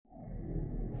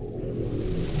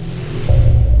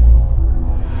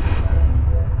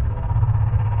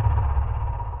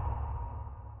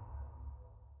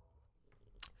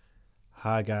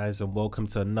Hi guys, and welcome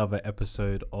to another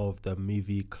episode of the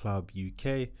Movie Club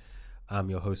UK. I'm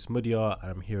your host Mudia.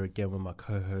 I'm here again with my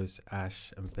co-host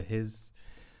Ash and for his.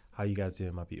 How you guys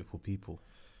doing, my beautiful people?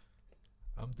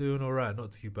 I'm doing all right,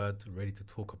 not too bad. Ready to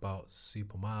talk about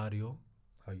Super Mario.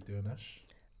 How you doing, Ash?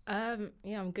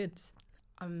 Yeah, I'm good.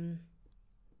 I'm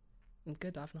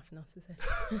good. I have nothing else to say.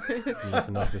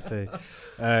 Nothing else to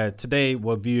say. Today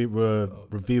we're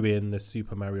reviewing the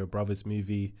Super Mario Brothers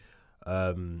movie.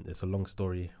 It's a long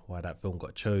story why that film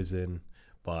got chosen,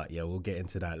 but yeah, we'll get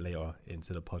into that later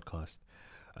into the podcast.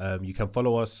 You can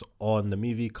follow us on the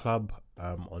Movie Club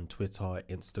on Twitter,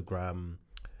 Instagram,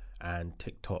 and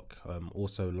TikTok.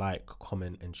 Also like,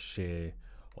 comment, and share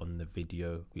on the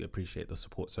video. We appreciate the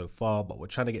support so far, but we're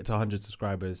trying to get to 100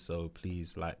 subscribers, so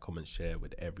please like, comment, share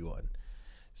with everyone.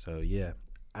 So yeah,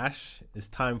 Ash, it's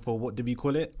time for, what did we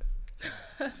call it?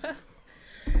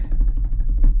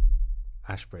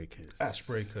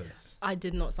 Ashbreakers. I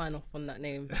did not sign off on that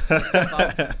name.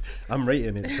 I'm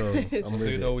rating it, so I'm with So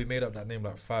you know, it. we made up that name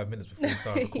like 5 minutes before we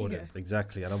started recording. Yeah.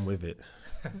 Exactly, and I'm with it.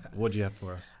 What do you have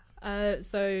for us?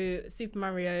 So Super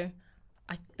Mario,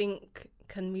 I think,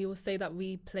 can we all say that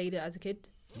we played it as a kid?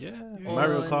 Yeah, On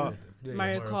Mario Kart.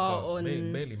 Mario Kart on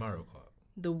mainly Mario Kart.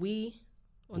 The Wii,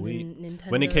 on Wii. the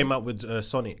Nintendo. When it came out with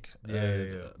Sonic,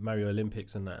 Yeah. Mario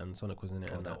Olympics and that, and Sonic was in it.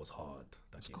 Oh, and that was hard.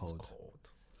 That game was cold.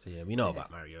 So yeah, we know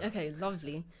about Mario. Okay,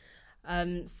 lovely.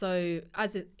 So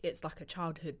as it's like a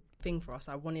childhood thing for us,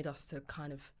 I wanted us to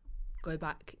kind of go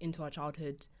back into our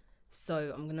childhood.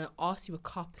 So I'm gonna ask you a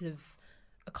couple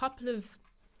of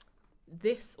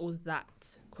this or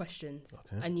that questions,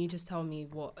 Okay. and you just tell me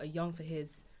what a young for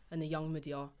his and a young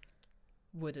Midyar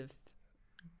would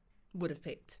have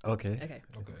picked. Okay. Okay. Okay.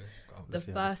 The Let's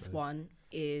see how this first goes. one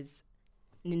is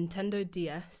Nintendo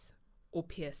DS or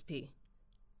PSP.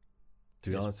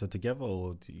 Do you answer together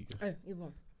or do you Oh, either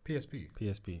one. PSP.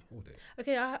 PSP? All day.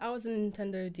 Okay, I was a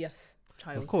Nintendo DS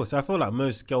child. Of course, I feel like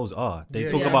most girls are. They Yeah,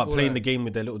 talk yeah. about I playing feel the like- game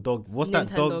with their little dog. What's that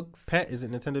dog? Nintendogs. Pet? Is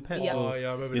it Nintendo Pet? Yeah. Oh, yeah,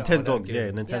 I remember Nintendo that dogs,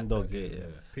 yeah, game. Nintendo dogs, yeah.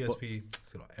 PSP,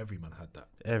 so like every man had that.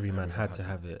 Every man had had to that.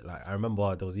 have it. Like I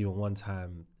remember there was even one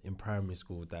time in primary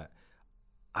school that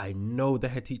I know the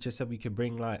head teacher said we could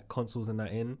bring like consoles and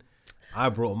that in. I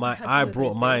brought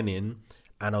mine in,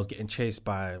 and I was getting chased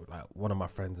by like one of my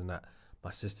friends and that. My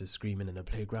sister's screaming in the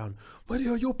playground,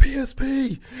 "Mario, your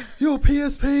PSP! Your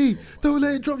PSP! Don't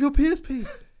let it drop your PSP!"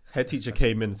 Head teacher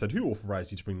came in and said, "Who authorized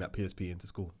you to bring that PSP into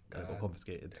school?" And it got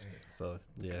confiscated. So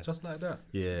yeah, Just like that.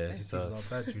 yeah. Teachers So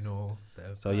are bad, you know.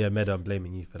 so yeah, Med, I'm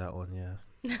blaming you for that one.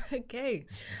 Yeah. Okay.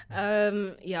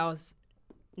 Yeah, I was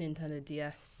Nintendo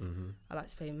DS. Mm-hmm. I like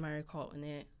to play Mario Kart on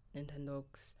it,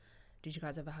 Nintendogs. Did you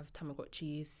guys ever have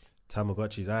Tamagotchis?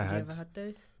 Tamagotchis, I Did you had. ever had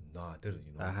those? No, I didn't,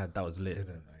 you know. I had. That was lit.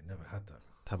 I never had that.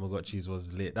 Tamagotchis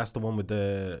was lit. That's the one with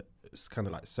it's kind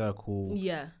of like circle.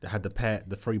 Yeah. They had the pet,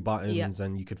 the 3 buttons, Yeah.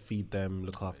 and you could feed them,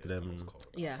 look after That them. was cold.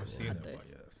 Yeah, I've I seen had it, but those.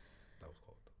 yeah, that was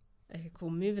cold. Okay, cool.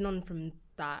 Moving on from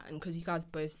that, and because you guys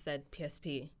both said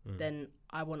PSP, then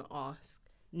I want to ask,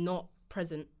 not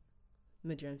present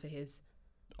Mudrian for his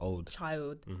Old.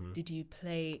 child, Mhm. did you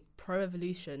play Pro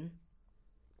Evolution?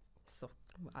 So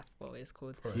I forgot what it's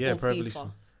called. Yeah, Or Pro FIFA?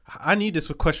 Evolution. I knew this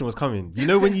question was coming. You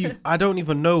know when you, I don't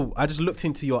even know. I just looked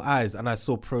into your eyes and I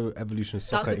saw Pro Evolution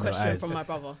Soccer That's a in your question eyes. from my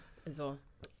brother as well.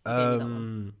 He gave me that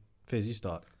one. Fizz, you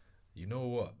start. You know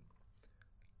what?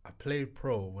 I played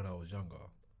pro when I was younger.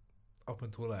 Up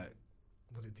until like,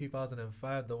 was it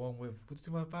 2005? The one with, was it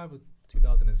 2005 or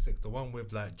 2006? The one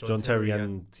with like John Terry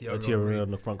and Thierry Thierry Henry.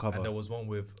 on the front cover. And there was one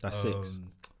with That's 6.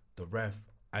 the ref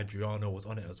Adriano was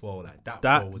on it as well. Like that.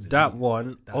 That bro was that elite.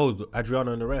 one, That-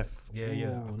 Adriano and the ref. Yeah.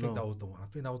 Oh, I think no. that was the one. I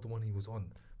think that was the one he was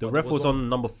on. The But ref there was on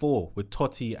number 4 with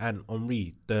Totti and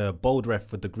Henri, the bold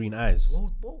ref with the green eyes.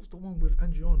 What was the one with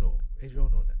Adriano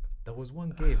on it? There was one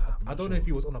game. I don't know if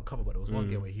he was on a cover, but there was one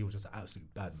game where he was just an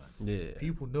absolute bad man. Yeah.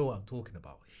 People know what I'm talking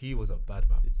about. He was a bad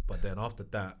man. But then after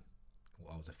that,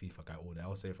 I was a FIFA guy all day. I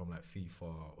would say from like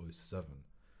FIFA 07,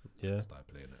 Yeah. I started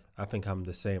playing it. I think I'm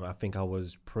the same. I think I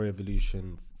was Pro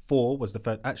Evolution 4 was the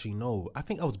first. Actually, no. I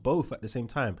think I was both at the same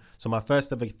time. So my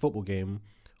first ever football game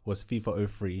was FIFA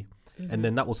 03. And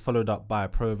then that was followed up by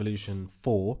Pro Evolution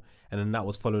 4. And then that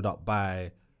was followed up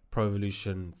by Pro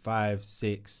Evolution 5,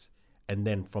 6. And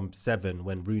then from 7,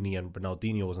 when Rooney and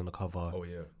Ronaldinho was on the cover, Oh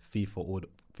yeah, FIFA all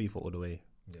the way.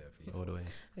 yeah. FIFA. All the way.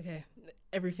 Okay,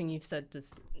 everything you've said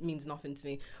just means nothing to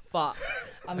me, but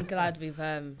I'm glad we've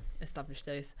established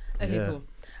those. Okay, Yeah. cool.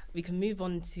 We can move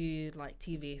on to like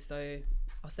TV. So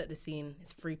I'll set the scene.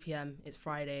 It's 3 p.m. It's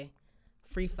Friday,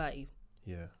 3:30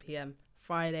 Yeah. p.m.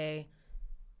 Friday.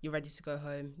 You're ready to go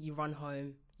home. You run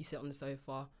home. You sit on the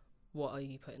sofa. what are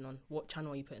you putting on? What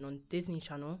channel are you putting on? Disney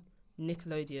Channel,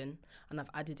 Nickelodeon, and I've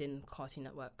added in Cartoon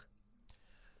Network.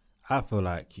 I feel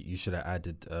like you should have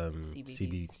added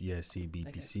CBBC.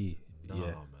 CBBC. Nah, Yeah,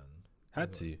 man.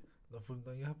 had to. You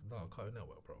have Cartoon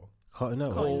Network, bro. Cartoon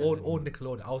Network. Or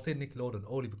Nickelodeon. I would say Nickelodeon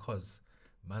only because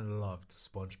man loved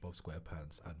SpongeBob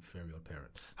SquarePants and Fairy Odd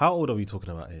Parents. How old are we talking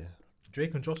about here?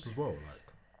 Drake and Josh as well.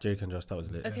 Like Jake and Josh, that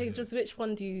was lit. Okay, just which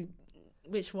one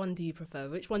do you prefer?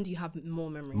 Which one do you have more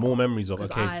memories? More of? memories of.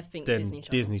 'Cause Okay, I think then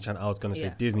Disney Channel. I was gonna say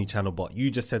Yeah. Disney Channel, but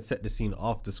you just said set the scene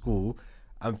after school.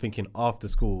 I'm thinking after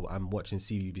school, I'm watching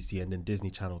CBBC, and then Disney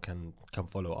Channel can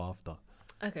follow after.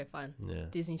 Okay, fine. Yeah.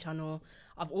 Disney Channel.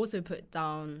 I've also put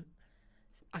down.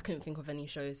 I couldn't think of any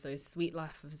shows, so Sweet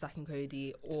Life of Zack and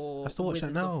Cody or I still watch that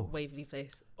Wizards now. of Waverly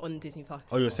Place on Disney Plus.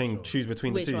 Oh, you're saying choose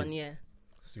between Which the two. one? Yeah.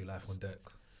 Sweet Life on Deck.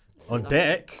 Sweet On Life.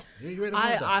 deck. Yeah, you ain't never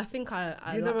heard that. I think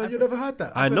I You like- never heard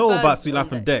that. I know prefer about Sweet on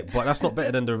Life on Deck, but that's not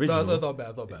better than the No, original. it's not bad.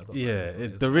 It's not bad. It's not Yeah,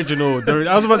 bad. the original.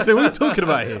 I was about to say, what are you talking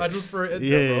about here? I just threw it in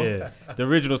Yeah, there, bro. yeah. The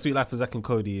original Sweet Life of Zack and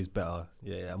Cody is better.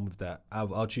 Yeah, I'm with that.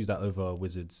 I'll choose that over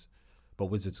Wizards, but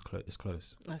Wizards is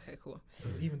close. Okay, cool.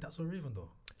 Even That's So Raven though.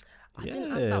 I didn't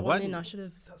Yeah, add that why one in. didn't- I should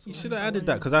have. You should have added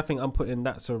that because I think I'm putting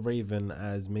That's So Raven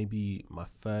as maybe my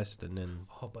first, and then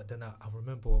Oh, but then I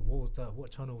remember what was that?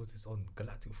 What channel was this on?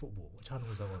 Galactic Football. What channel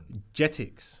was that on?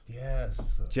 Jetix.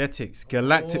 Yes.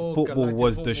 Galactic Football Galactic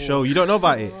was the Football. show. You don't know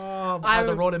about it? As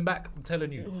I'm rolling back, I'm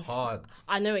telling you, hard.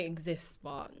 I know it exists,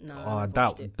 but no. Oh, I've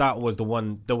watched it. that was the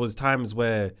one. There was times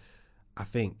where I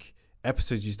think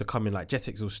episodes used to come in like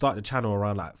Jetix will start the channel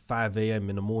around like 5 a.m.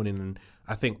 in the morning, and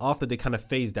I think after they kind of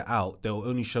phased it out, they'll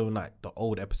only show like the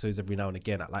old episodes every now and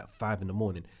again at like 5 in the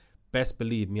morning. Best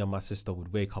believe me and my sister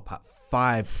would wake up at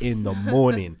 5 in the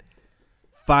morning.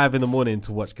 5 in the morning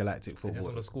to watch Galactic Is this Football.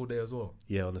 on the school day as well?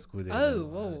 Yeah, on the school day. Oh,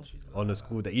 whoa. Actually, On the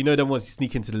school day. You know them ones you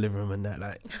sneak into the living room and that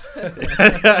like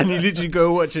and you literally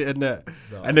go watch it and that.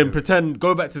 No, And then yeah.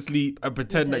 go back to sleep and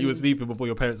pretend that you were Pretend. sleeping before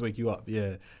your parents wake you up.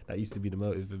 Yeah, that used to be the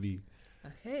motive for me.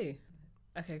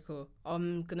 Okay, cool.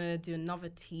 I'm gonna do another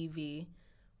TV.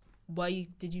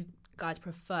 Did you guys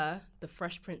prefer The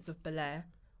Fresh Prince of Bel-Air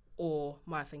or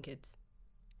My Wife and Kids?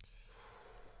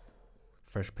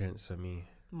 Fresh Prince for me.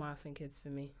 My Wife and Kids for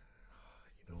me.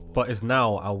 You know what? But it's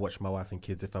now I'll watch My Wife and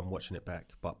Kids if I'm watching it back.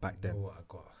 But back You know then. what I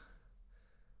got?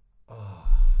 Oh,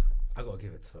 I gotta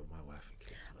give it to My Wife and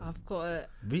Kids, man. I've got a.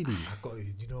 Really? I got.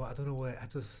 You know what? I don't know where.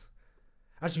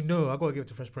 Actually, no. I gotta give it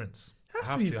to Fresh Prince. Has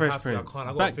I to be I Fresh have Prince. I can't. I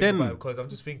gotta Back think then- about it because I'm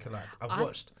just thinking like I've I-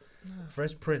 watched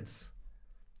Fresh Prince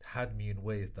had me in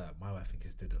ways that My Wife and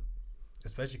Kids didn't.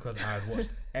 Especially because I had watched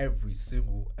every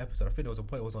single episode. I think there was a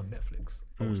point it was on Netflix.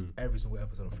 I watched every single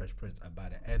episode of Fresh Prince, and by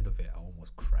the end of it, I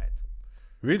almost cried.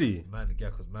 Really? Man, yeah,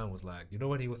 because man was like, you know,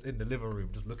 when he was in the living room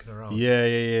just looking around. Yeah.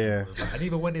 It was like- and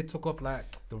even when they took off like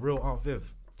the real Aunt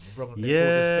Viv, they brought this fake one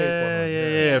Yeah,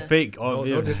 on, Yeah. fake No, on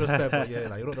no disrespect, but yeah,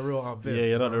 like you're not the real Aunt Viv. Yeah, you're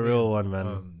you know not the what I real mean? one,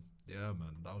 man. Yeah, man,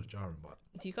 that was jarring, but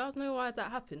Do you guys know why that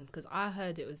happened? Because I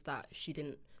heard it was that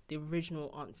the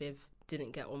original Aunt Viv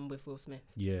didn't get on with Will Smith.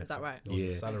 Yeah. Is that right? it was a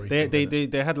Yeah. salary They, thing, they,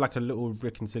 innit? they had like a little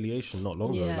reconciliation not long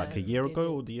ago, Yeah, like a year they ago did.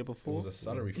 or the year It before. was a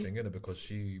salary thing, innit? Because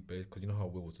because you know how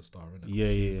Will was the star, innit? Yeah,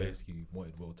 She yeah. basically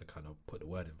wanted Will to kind of put the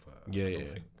word in for her. Yeah,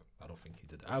 yeah. I don't think he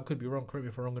did. I could be wrong. Correct me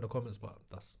if I'm wrong in the comments, but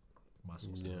that's my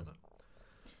sources, Yeah. innit?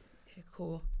 Okay,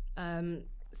 cool.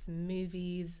 Some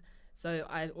movies. So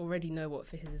I already know what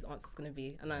his answer is going to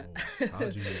be, and Oh, how do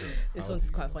you know? this How one's do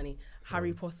you quite know? funny.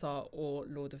 Harry Potter or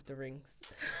Lord of the Rings?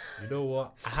 You know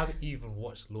what? I haven't even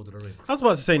watched Lord of the Rings. I was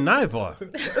about to say neither.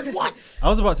 What? I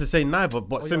was about to say neither,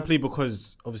 but Oh, simply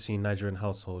because obviously in Nigerian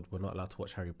household we're not allowed to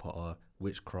watch Harry Potter,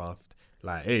 witchcraft,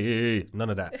 like hey, none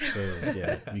of that. So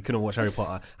yeah, we couldn't watch Harry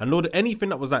Potter. And anything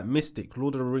that was like mystic,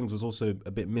 Lord of the Rings was also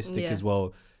a bit mystic Yeah. as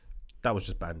well. That was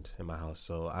just banned in my house,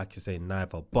 so I could say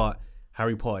neither. But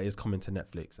Harry Potter is coming to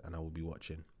Netflix, and I will be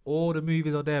watching. All the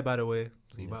movies are there, by the way,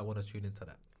 so you might want to tune into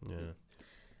that. Yeah.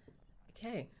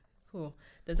 Okay, cool.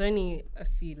 There's only a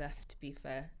few left, to be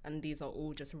fair, and these are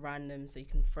all just random, so you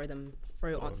can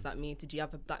throw answers at me. Did you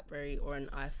have a BlackBerry or an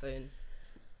iPhone?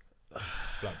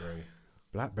 BlackBerry.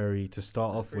 BlackBerry to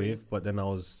start off BlackBerry. with, but then I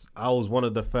was one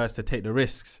of the first to take the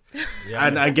risks Yeah,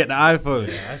 and get the iPhone.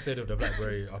 yeah, I stayed with the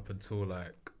BlackBerry up until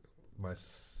like my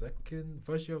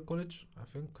first year of college, I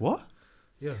think. What?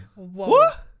 Yeah, Whoa.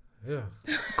 What? yeah,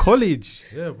 College?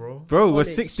 yeah, bro. Bro, we're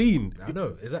College. 16. I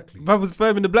know exactly. I was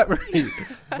firm in the BlackBerry.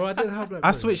 Bro, I didn't have BlackBerry.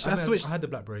 I switched- I switched- had the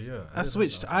BlackBerry. Yeah, I didn't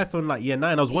switched to have that. iPhone like year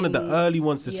 9. I was one of the In- early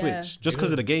ones to yeah. switch just You because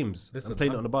know, of the games. Listen, I'm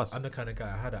playing it I'm- on the bus. I'm the kind of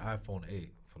guy. I had an iPhone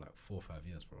 8 for like 4 or 5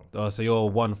 years, bro. Oh, so you're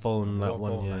one phone, like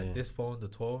one, phone, yeah, like yeah. this phone, the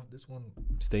 12, this one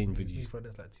Staying with me you. for the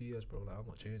next like 2 years, bro. Like I'm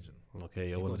not changing. Okay, You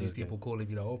you're one got of these those people guys. calling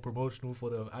me like, oh, promotional for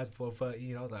the iPhone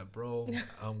 13. I was like, bro,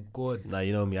 I'm good. Nah,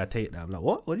 you know me, I take that. I'm like,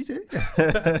 what? What did you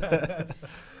say?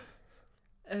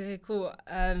 Okay, cool.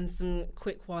 Some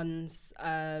quick ones.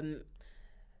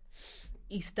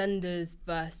 EastEnders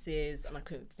versus, and I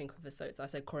couldn't think of a soap, so I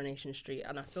said Coronation Street,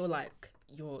 and I feel like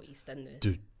you're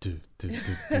EastEnders.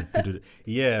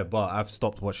 Yeah, but I've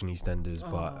stopped watching EastEnders.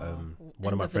 But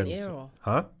one of my friends,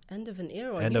 huh? End of an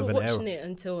era. End You of were an era. watching it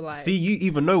until like. See, you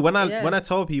even know when I Yeah. when I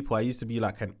tell people I used to be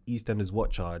like an EastEnders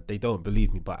watcher, they don't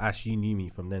believe me. But Ash, you knew me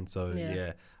from then, so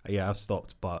yeah, I've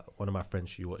stopped. But one of my friends,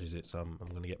 she watches it, so I'm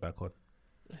gonna get back on.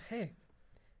 Okay,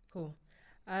 cool.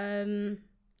 And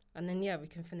then we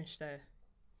can finish there.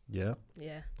 Yeah.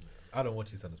 Yeah. I don't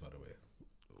watch EastEnders, by the way.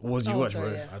 What did you watch,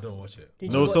 bro? Yeah. I don't watch it. Did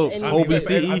No you watch soaps. any- Oh,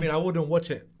 BCE. I mean, I wouldn't watch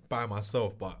it by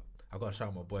myself, but I got to shout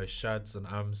out my boys Shads and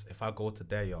Ams. If I go to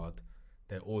their yard,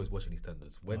 they're always watching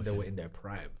EastEnders when they were in their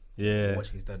prime. Yeah.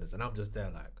 Watching EastEnders, and I'm just there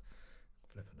like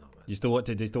flipping out, man. You still watch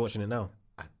it? They still watching it now?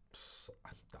 I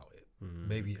doubt it.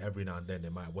 Maybe every now and then they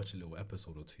might watch a little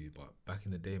episode or two, but back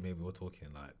in the day, maybe we're talking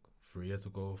like 3 years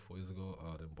ago, 4 years ago.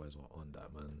 Oh, them boys were on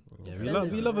that, man. Yeah, EastEnders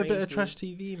we love a bit of crazy. trash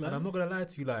TV, man. And I'm not gonna lie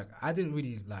to you, like I didn't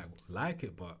really like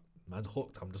it, but man's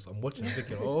hooked. I'm watching, I'm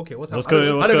thinking, oh, okay, what's going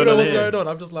happening? on I don't even know what's here? going on.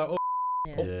 I'm just like, oh,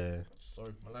 Yeah.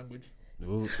 sorry for my language.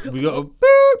 We got a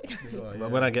Yeah.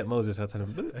 But when I get Moses, I'll tell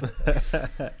him.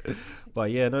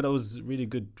 But yeah, no, that was really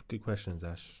good questions,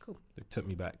 Ash. Cool. It took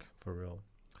me back for real.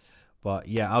 But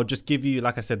yeah, I'll just give you,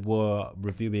 like I said, we're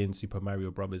reviewing Super Mario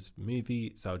Brothers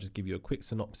movie, so I'll just give you a quick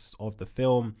synopsis of the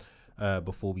film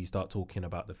before we start talking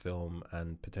about the film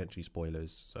and potentially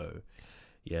spoilers. So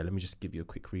yeah, let me just give you a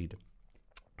quick read.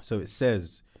 So it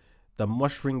says, the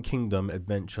Mushroom Kingdom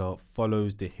adventure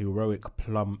follows the heroic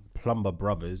plumber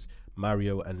brothers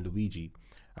Mario and Luigi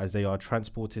as they are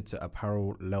transported to a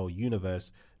parallel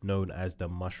universe known as the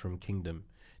Mushroom Kingdom,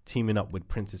 teaming up with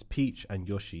Princess Peach and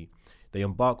Yoshi. They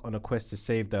embark on a quest to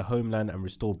save their homeland and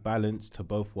restore balance to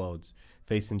both worlds,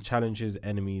 facing challenges,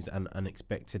 enemies, and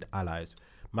unexpected allies.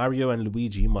 Mario and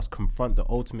Luigi must confront the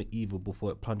ultimate evil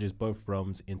before it plunges both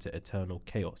realms into eternal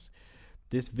chaos.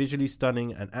 This visually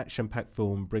stunning and action-packed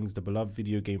film brings the beloved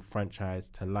video game franchise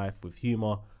to life with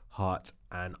humor, heart,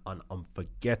 and an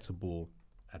unforgettable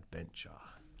adventure.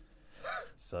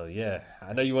 So yeah,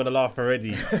 I know you want to laugh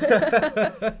already.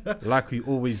 Like we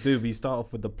always do, we start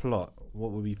off with the plot.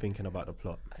 What were we thinking about the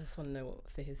plot? I just want to know what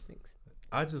Fahis thinks.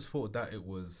 I just thought that it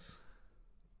was.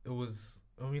 I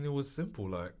mean, it was simple.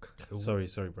 Like, Sorry,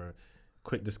 bro.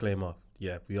 Quick disclaimer.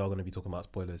 Yeah, we are going to be talking about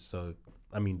spoilers. So,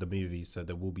 I mean, the movie. So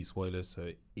there will be spoilers.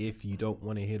 So if you don't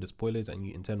want to hear the spoilers and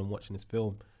you intend on watching this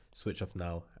film, switch off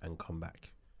now and come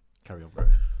back. Carry on, bro.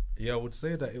 Yeah, I would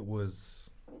say that it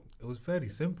was fairly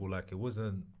simple. Like, it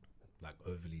wasn't like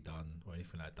overly done or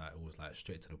anything like that. It was like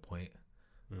straight to the point.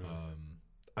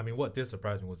 I mean, what did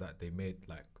surprise me was that they made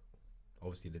like,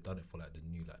 obviously they done it for like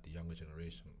the younger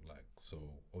generation. Like, so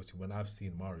obviously when I've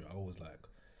seen Mario, I was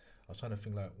trying to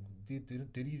think like,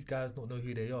 do these guys not know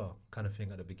who they are, kind of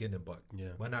thing at the beginning. But Yeah.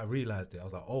 when I realized it, I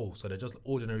was like, oh, so they're just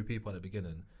ordinary people at the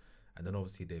beginning, and then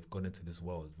obviously they've gone into this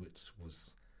world, which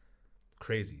was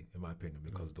crazy in my opinion,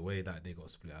 because the way that they got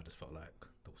split, I just felt like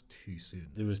that was too soon.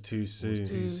 It was too soon. It was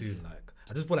too soon. Like,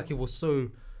 I just felt like it was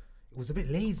a bit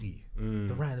lazy.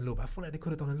 The writing a little bit. I feel like they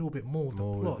could have done a little bit more with the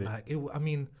plot. with it. Like, I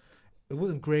mean, it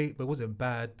wasn't great, but it wasn't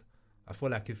bad. I feel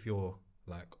like if you're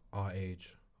like our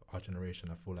age, our generation,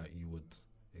 I feel like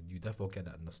you definitely get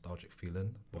that nostalgic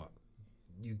feeling, but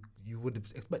you would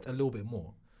expect a little bit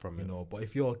more From you it. know. But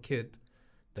if you're a kid,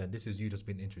 then this is you just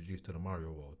being introduced to the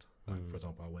Mario world. Like, for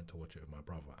example, I went to watch it with my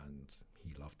brother and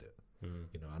he loved it.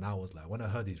 You know, and I was like, when I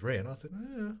heard he's rain, I said,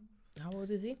 How old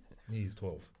is he? he's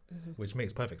 12, which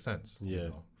makes perfect sense. Yeah. You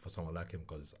know, for someone like him,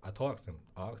 because I asked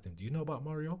him, do you know about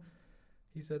Mario?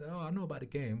 He said, oh, I know about the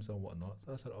games and whatnot.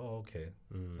 So I said, oh, okay.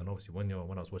 And obviously, when I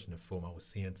was watching the film, I was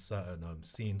seeing certain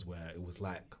scenes where it was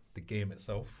like the game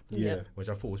itself, Yeah. which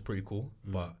I thought was pretty cool.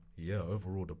 But yeah,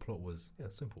 overall, the plot was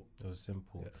simple. It was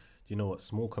simple. Yeah. Do you know what?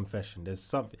 Small confession. There's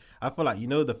something. I feel like, you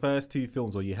know, the first two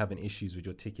films where you're having issues with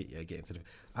your ticket, getting to the.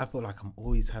 I feel like I'm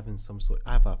always having some sort.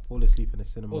 Either I fall asleep in the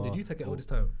cinema. Oh, did you take it all this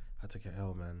time? I took an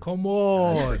L, man. Come I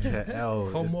on. took an L.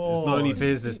 Come It's not only on. for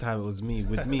his this time. It was me.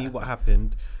 With me, what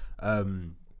happened?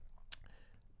 The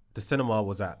cinema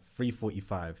was at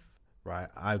 3:45. Right,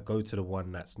 I go to the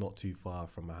one that's not too far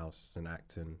from my house. It's in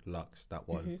Acton, Lux. That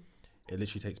one. It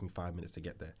literally takes me 5 minutes to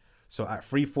get there. So at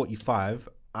 3:45,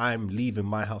 I'm leaving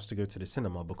my house to go to the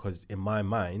cinema because in my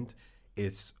mind,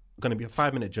 it's going to be a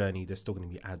 5-minute journey. There's still going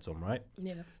to be ads on, right?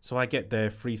 Yeah. So I get there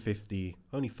 3:50,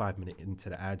 only 5 minutes into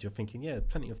the ad. You're thinking, yeah,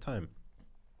 plenty of time.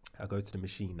 I go to the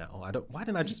machine now. Why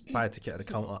didn't I just buy a ticket at the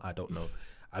counter? I don't know.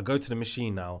 I go to the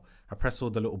machine now. I press all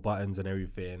the little buttons and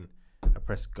everything. I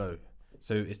press go.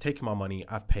 So it's taking my money.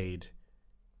 I've paid,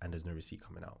 and there's no receipt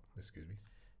coming out. Excuse me.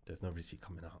 There's no receipt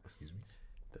coming out. Excuse me.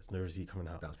 There's no receipt coming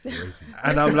out. That's crazy.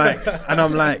 And I'm like,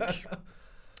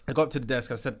 I got up to the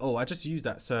desk. I said, "Oh, I just used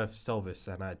that service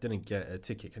and I didn't get a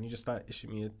ticket. Can you just like issue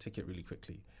me a ticket really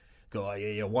quickly?" Go, "Oh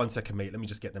yeah, 1 second, mate. Let me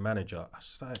just get the manager." I was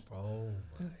just like, Oh,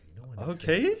 my, you know what?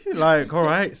 okay, like, all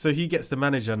right. So he gets the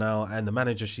manager now, and the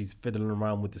manager, she's fiddling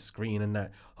around with the screen and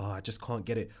that. "Oh, I just can't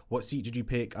get it. What seat did you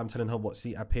pick?" I'm telling her what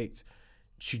seat I picked.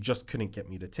 She just couldn't get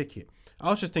me the ticket. I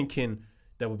was just thinking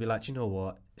they would be like, "You know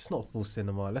what? It's not full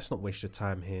cinema. Let's not waste your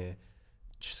time here.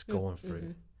 Just go on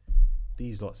through."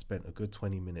 These lot spent a good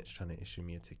 20 minutes trying to issue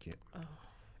me a ticket. Oh.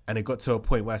 And it got to a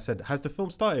point where I said, "Has the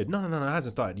film started?" No, it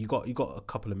hasn't started. You got a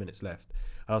couple of minutes left.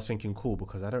 I was thinking, cool,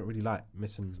 because I don't really like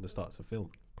missing the starts of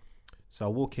film. So I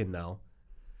walk in now.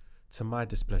 To my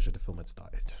displeasure, the film had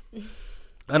started.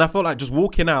 And I felt like just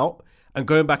walking out and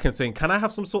going back and saying, "Can I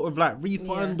have some sort of like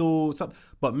refund or something?"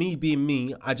 But me being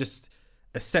me, I just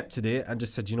accepted it and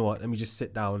just said, "You know what, let me just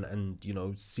sit down and, you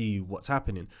know, see what's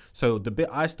happening." So the bit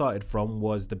I started from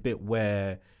was the bit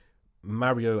where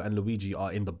Mario and Luigi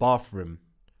are in the bathroom.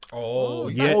 Oh,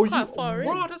 yeah. That's quite far in.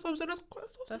 Wow, that's what I'm saying.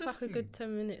 That's like a good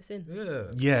 10 minutes in. Yeah.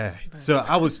 Yeah. So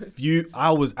I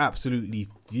was absolutely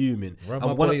fuming. Run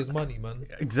And my boy's money, man.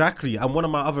 Exactly. And one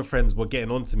of my other friends were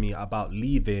getting on to me about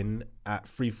leaving at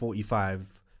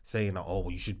 3:45, saying that, "Oh,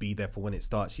 well, you should be there for when it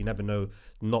starts. You never know.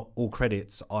 Not all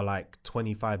credits are like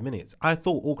 25 minutes. I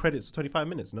thought all credits were 25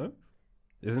 minutes, no?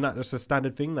 Isn't that just a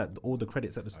standard thing that all the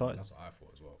credits at the start? That's what I thought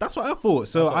as well. That's what I thought.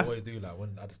 So That's what I always do. Like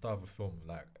when at the start of a film,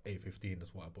 like 8:15,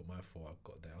 that's what I put my for. I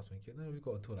got there. I was thinking, no, we've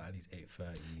got until like at least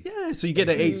 8:30. yeah, so you get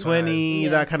the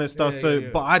 8:20, that kind of stuff. Yeah.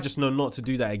 But I just know not to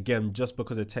do that again just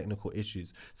because of technical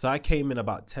issues. So I came in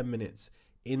about 10 minutes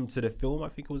into the film. I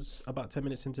think it was about 10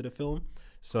 minutes into the film.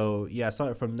 So yeah, I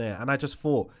started from there, and I just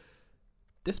thought,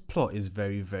 this plot is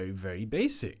very, very, very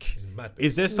basic. It's mad.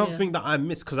 Is there something that I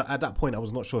missed? Because at that point, I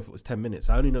was not sure if it was 10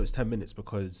 minutes. I only know it's 10 minutes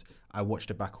because I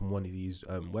watched it back on one of these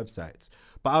websites.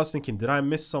 But I was thinking, did I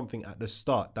miss something at the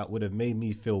start that would have made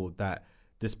me feel that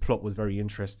this plot was very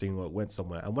interesting or it went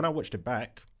somewhere? And when I watched it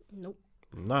back, Nope.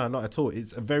 no, not at all.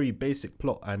 It's a very basic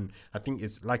plot. And I think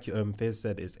it's, like Fizz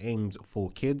said, it's aimed for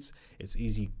kids. It's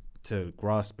easy to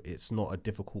grasp. It's not a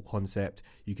difficult concept.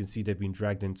 You can see they've been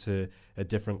dragged into a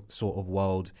different sort of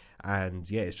world, and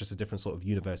yeah, it's just a different sort of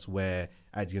universe where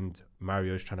at the end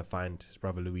Mario's trying to find his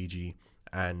brother Luigi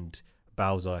and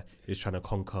Bowser is trying to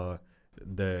conquer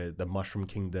the Mushroom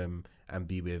Kingdom and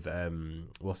be with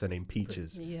what's her name,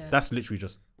 Peaches. Yeah. That's literally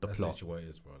just That's plot. literally what it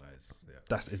is, bro.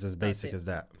 Like, It's as basic as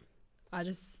that. I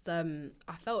just I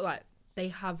felt like they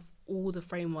have all the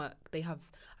framework. They have,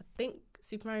 I think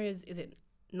Super Mario's, is it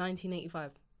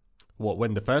 1985? What,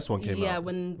 when the first one came out? Yeah,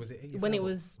 when Was it 85 when it or-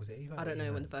 was, was it 85 I don't know,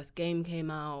 when the 89? first game came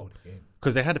out. Oh, the game.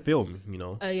 Because they had a film, you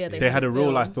know. Oh yeah, They had a real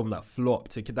film. life film that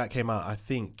flopped. That came out, I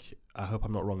think, I hope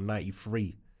I'm not wrong,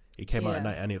 93. It came out at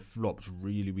night and it flopped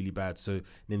really, really bad. So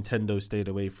Nintendo stayed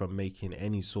away from making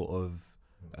any sort of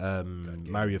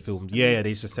Mario films. Yeah,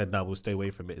 they just said, "No, we'll stay away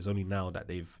from it." It's only now that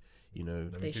they've, you know. I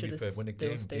mean, They to be should fair, have when the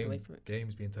still stayed away from it.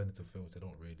 games being turned into films, they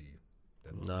don't really.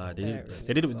 Nah, they They did. don't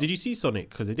They did it. Did you see Sonic?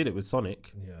 Because they did it with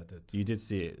Sonic. Yeah, I did. You did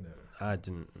see it. Yeah. I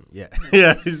didn't. Yeah,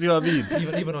 yeah. You see what I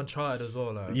mean? even Uncharted as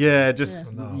well. Like, Yeah, just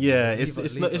Yeah. No, yeah. leave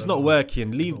It's it not alone. working.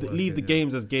 It's Leave not the working, the yeah.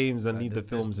 games as games and like, leave the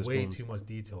films there's as way films. too much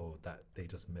detail that they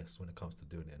just miss when it comes to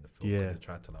doing it in the film. Yeah. They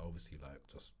try to like obviously like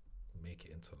just make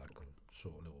it into like a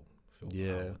short little film.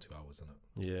 Yeah. Hour, 2 hours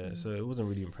in it. Yeah, so it wasn't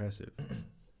really impressive.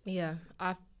 Yeah,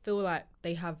 I feel like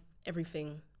they have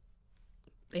everything.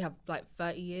 They have like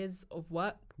 30 years of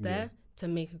work there to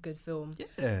make a good film.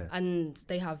 Yeah. And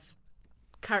they have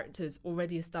characters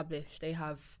already established. They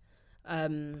have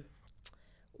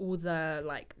all the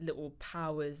like little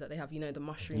powers that they have, you know, the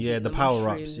mushrooms, Yeah, eating the the power-ups,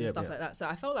 mushrooms and yep, stuff yep. like that. So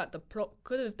I felt like the plot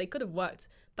they could have worked.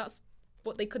 That's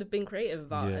what they could have been creative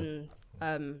about. Yeah.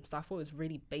 And so I thought it was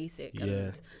really basic. Yeah.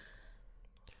 And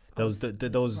There was a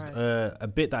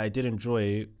bit that I did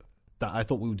enjoy that I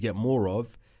thought we would get more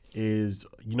of is,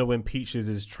 you know, when Peaches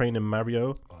is training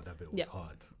Mario. Oh, that bit was Yeah.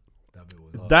 hard. That bit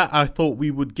was hard. That I thought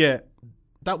we would get.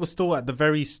 That was still at the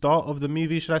very start of the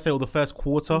movie, should I say, or the first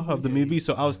quarter of the movie.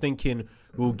 So I was thinking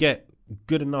we'll get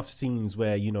good enough scenes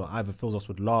where, you know, either fills us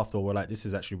with laughter or we're like, this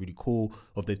is actually really cool,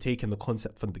 or they've taken the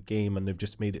concept from the game and they've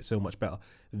just made it so much better.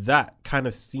 That kind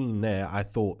of scene there, I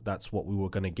thought that's what we were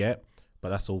going to get. but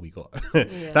that's all we got.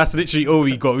 Yeah. That's literally all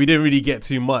we got. We didn't really get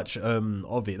too much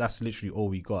of it. That's literally all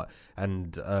we got,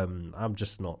 and I'm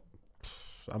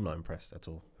not impressed at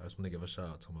all. I just want to give a shout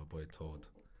out to my boy Toad,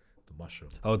 the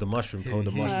mushroom. Oh, the mushroom, Told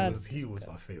the mushroom. He was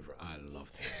my favorite. I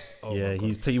loved him. Oh Yeah, my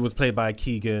God. he was played by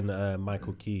Keegan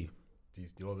Michael Key.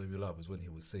 Jeez, the what made me laugh was when he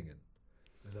was singing.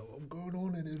 He's like, I'm going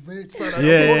on an adventure. Like, Yeah,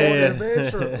 I'm going yeah, on yeah. an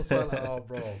adventure. I was like, oh,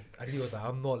 bro. And he was like,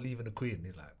 I'm not leaving the Queen.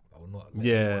 He's like, I will not let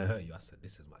anyone hurt you. I said,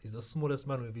 this is my. He's the smallest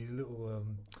man with his little.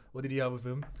 What did he have with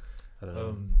him? I don't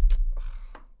know.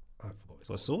 I forgot. It's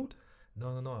So a called. sword?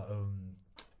 No.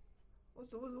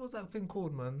 What's that thing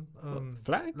called, man?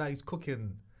 Flag? Like he's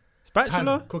cooking.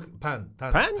 Spatula? Pan.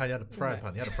 Pan? He had a frying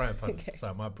pan. He had a frying pan. Okay.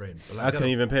 Sorry, my brain. But I couldn't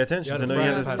even pay attention to know he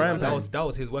had a frying pan. That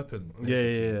was his weapon. Yeah.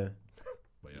 basically.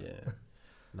 But Yeah.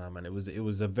 Nah, man, it was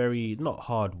a very not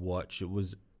hard watch. It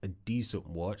was a decent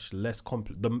watch. Less out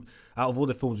of all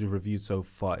the films we've reviewed so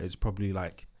far, it's probably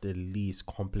like the least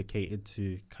complicated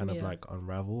to kind of Yeah. like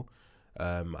unravel.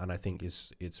 And I think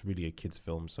it's really a kid's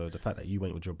film. So the fact that you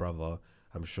went with your brother,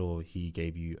 I'm sure he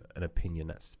gave you an opinion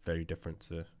that's very different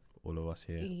to all of us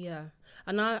here. Yeah.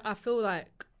 And I feel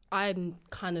like I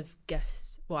kind of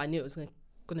guessed, well, I knew it was going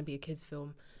to be a kids'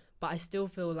 film, but I still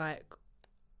feel like,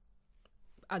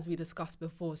 as we discussed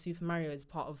before, Super Mario is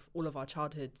part of all of our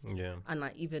childhoods. Yeah. And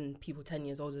like even people 10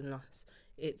 years older than us.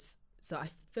 So I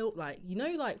felt like,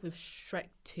 like with Shrek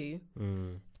 2,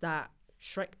 that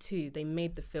Shrek 2, they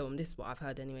made the film, this is what I've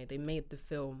heard anyway, they made the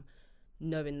film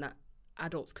knowing that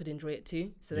adults could enjoy it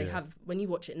too. So they have, when you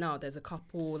watch it now, there's a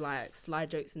couple like sly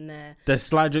jokes in there. There's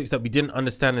slide jokes that we didn't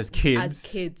understand as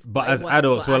kids, but it as works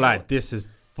adults, for we're like, adults. this is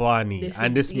funny. This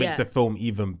makes yeah. the film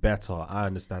even better. I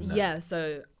understand that. Yeah,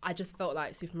 so I just felt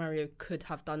like Super Mario could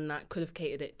have done that, could have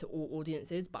catered it to all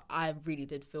audiences, but I really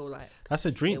did feel like That's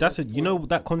a dream. it That's was a, you know, for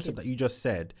that concept kids. that you just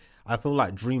said, I feel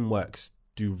like DreamWorks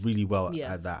do really well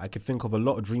Yeah. at that. I could think of a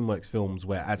lot of DreamWorks films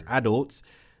where as adults,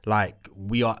 like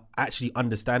we are actually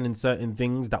understanding certain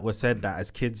things that were said that as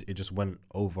kids, it just went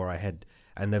over our head,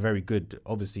 and they're very good.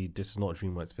 Obviously, this is not a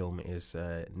DreamWorks film. It is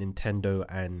Nintendo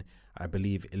and I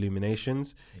believe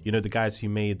Illuminations. You know, the guys who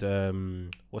made,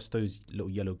 what's those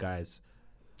little yellow guys?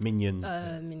 Minions.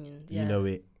 Minions, yeah. You know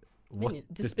it. What's Minions.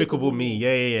 Despicable Me?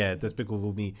 Yeah.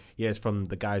 Despicable Me. Yeah, it's from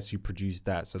the guys who produced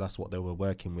that. So that's what they were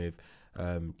working with.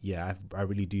 I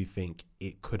really do think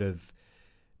it could have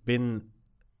been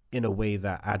in a way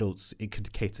that it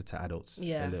could cater to adults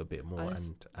a little bit more.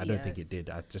 And I don't think it did.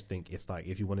 I just think it's like,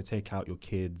 if you want to take out your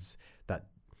kids that,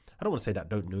 I don't want to say that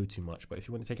don't know too much, but if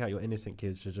you want to take out your innocent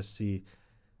kids to just see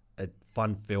a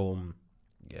fun film,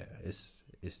 yeah, it's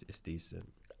decent.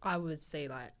 I would say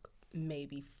like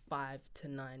maybe 5 to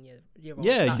 9 year olds.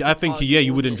 Yeah, That's I a think target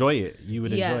you would audience. enjoy it. You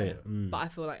would enjoy it. But I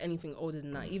feel like anything older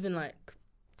than that, even like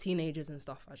teenagers and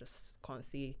stuff, I just can't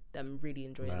see them really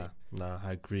enjoying it. Nah,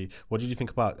 I agree. What did you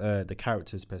think about the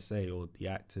characters per se, or the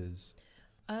actors?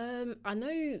 I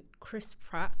know Chris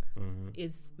Pratt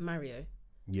is Mario.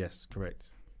 Yes,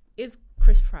 correct. Is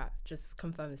Chris Pratt, just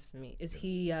confirm this for me, is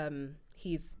he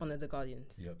he's one of the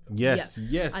Guardians? Yep. Yes.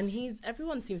 And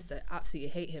everyone seems to absolutely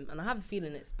hate him, and I have a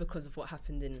feeling it's because of what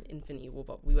happened in Infinity War,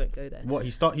 but we won't go there. What,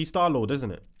 he's Star-Lord,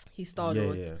 isn't it? He's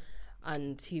Star-Lord, Yeah.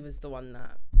 and he was the one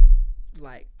that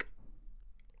like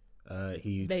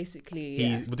He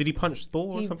basically did he punch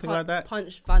Thor or something like that?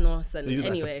 Punched Thanos, and That's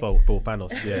anyway Thor,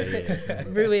 Thanos. Yeah.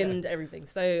 ruined everything.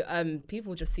 So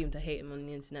people just seem to hate him on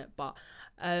the internet, but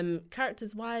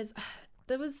characters wise,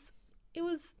 they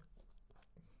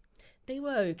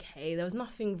were okay. There was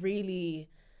nothing really.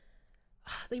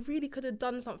 They really could have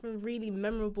done something really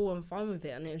memorable and fun with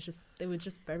it, and they were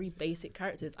just very basic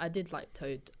characters. I did like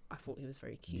Toad. I thought he was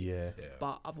very cute. Yeah.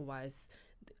 But otherwise,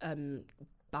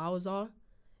 Bowser,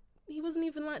 he wasn't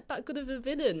even like that good of a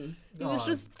villain. He was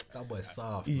just that boy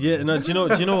soft. Yeah, no, do you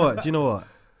know what?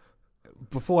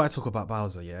 Before I talk about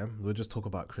Bowser, yeah, we'll just talk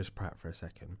about Chris Pratt for a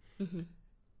second. Mm-hmm.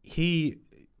 He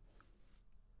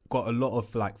got a lot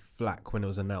of like flack when it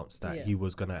was announced that Yeah. he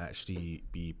was gonna actually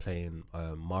be playing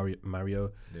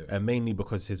Mario, Yeah. and mainly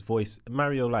because his voice,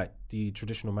 Mario, like the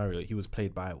traditional Mario, he was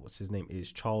played by, what's his name, is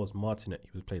Charles Martinet. He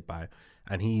was played by,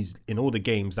 and he's in all the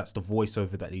games. That's the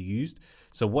voiceover that they used.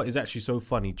 So what is actually so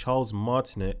funny? Charles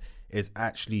Martinet is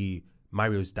actually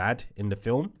Mario's dad in the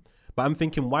film. But I'm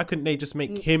thinking, why couldn't they just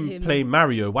make him play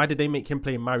Mario? Why did they make him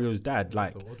play Mario's dad?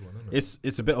 Like, It's an odd one, isn't it?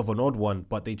 it's a bit of an odd one,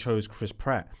 but they chose Chris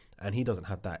Pratt. and he doesn't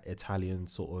have that Italian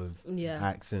sort of Yeah.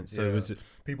 accent. So Yeah. it was.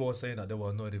 People were saying that they were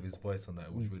annoyed with his voice on that.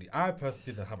 It was really. I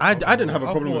personally didn't have. I didn't have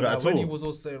a problem with it at when all. he was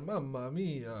all saying "Mamma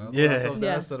mia,"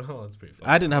 Yeah. I said, "Oh, it's pretty funny."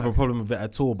 I didn't have a problem with it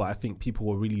at all, but I think people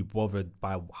were really bothered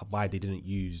by why they didn't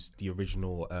use the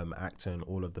original actor in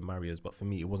all of the Marios. But for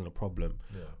me, it wasn't a problem.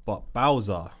 Yeah. But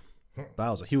Bowser,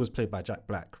 he was played by Jack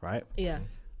Black, right? Yeah.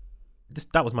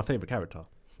 That was my favorite character.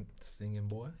 Singing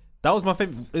boy, That was my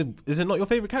favorite. Is it not your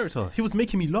favorite character? He was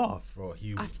making me laugh. bro.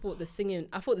 I thought the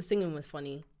singing was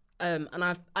funny. And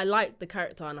I liked the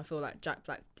character, and I feel like Jack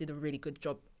Black did a really good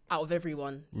job. Out of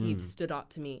everyone, he stood out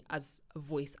to me as a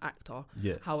voice actor.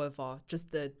 Yeah. However,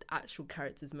 just the actual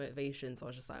character's motivations, I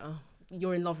was just like, oh,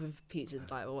 you're in love with Peaches,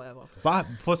 like, or whatever. But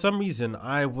for some reason,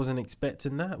 I wasn't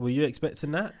expecting that. Were you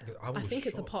expecting that? I think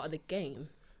it's a part of the game.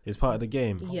 It's part of the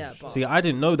game. Yeah, but See, I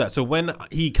didn't know that. So when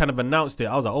he kind of announced it,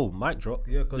 I was like, "Oh, mic drop."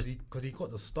 Yeah, because he got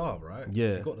the star, right?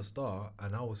 Yeah. he got the star,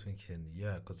 and I was thinking,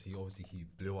 yeah, because he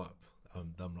blew up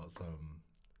Dumlot's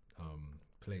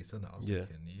place, and I was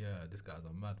thinking, yeah, this guy's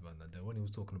a madman. And then when he was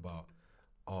talking about,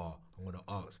 I'm gonna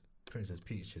ask Princess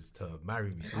Peaches to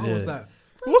marry me, I was like,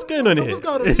 What's going on here? What's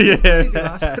going on? This is crazy.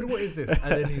 Like, I said, what is this?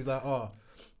 And then he was like,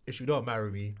 if you don't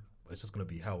marry me, it's just gonna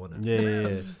be hell, isn't it?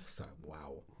 Yeah. It's like,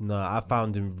 wow. No, I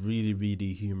found him really,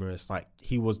 really humorous. Like,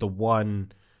 he was the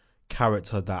one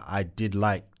character that I did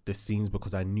like the scenes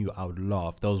because I knew I would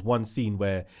laugh. There was one scene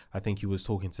where I think he was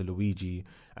talking to Luigi,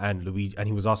 and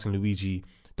he was asking Luigi,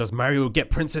 "Does Mario get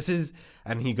princesses?"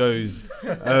 And he goes,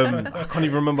 I can't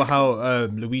even remember how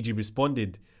Luigi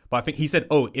responded, but I think he said,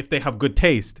 "Oh, if they have good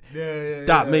taste."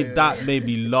 That made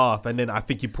me laugh. And then I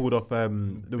think he pulled off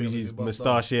Luigi's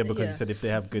moustache here because he said, "If they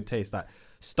have good taste." Like,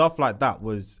 stuff like that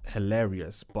was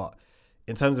hilarious. But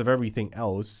in terms of everything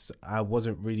else, I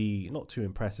wasn't really not too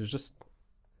impressed. It was just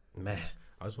meh.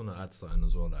 I just want to add something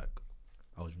as well. Like,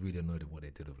 I was really annoyed at what they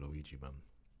did with Luigi, man.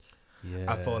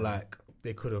 Yeah, I felt like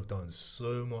they could have done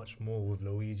so much more with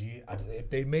Luigi.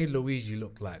 They made Luigi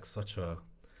look like such a,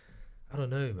 I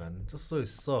don't know, man, just so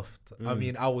soft. I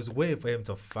mean, I was waiting for him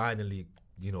to finally,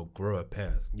 grow a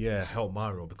pair. Yeah. Help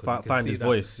Mario, because you can find see his that,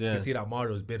 voice. You Yeah, can see that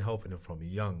Mario's been helping him from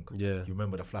young. yeah. You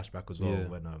remember the flashback as well Yeah.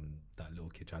 when that little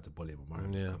kid tried to bully him, and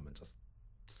Mario just come and just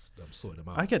sorted him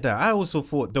out. I get that. I also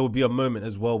thought there would be a moment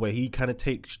as well where he kind of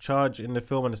takes charge in the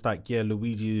film, and it's like, yeah,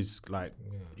 Luigi's like,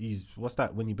 he's, what's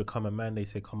that, when you become a man, they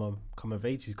say come of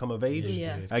age. He's come of age.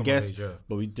 Yeah. I guess.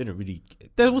 But we didn't really.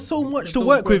 There was so much to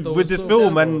work with this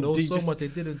film, and there was so just, much they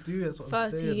didn't do. That's what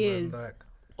I'm 30 saying, years man. Like,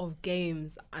 of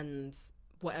games and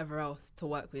whatever else to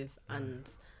work with, and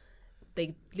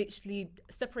they literally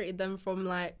separated them from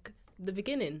like the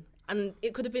beginning, and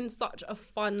it could have been such a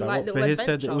fun like little for his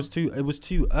adventure. said it was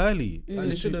too early. like,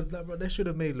 they should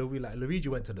have made Luigi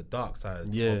went to the dark side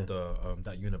of the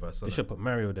that universe. They should put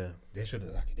Mario there. They should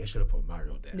have put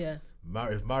Mario there. Yeah.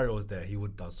 If Mario was there, he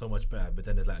would have done so much better. But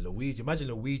then there's like Luigi. Imagine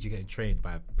Luigi getting trained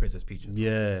by Princess Peaches.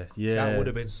 Yeah. That would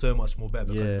have been so much more better,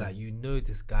 because Yeah.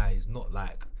 this guy is not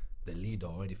like the leader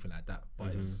or anything like that.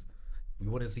 But we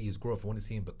want to see his growth. We want to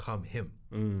see him become him.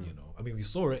 I mean, we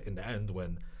saw it in the end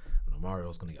when Mario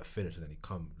was going to get finished, and then he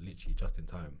come literally just in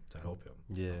time to help him.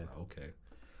 Yeah. I was like, okay.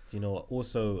 Do you know what?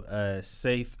 Also,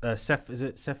 Seth, is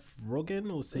it Seth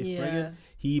Rogen or Seth Rogen?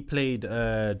 He played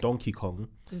Donkey Kong.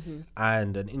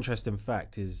 And an interesting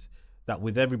fact is that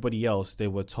with everybody else, they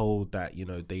were told that,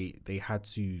 they had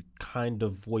to kind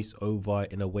of voice over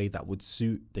in a way that would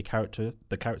suit the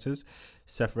characters.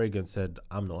 Seth Rogen said,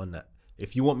 "I'm not on that.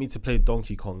 If you want me to play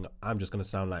Donkey Kong, I'm just going to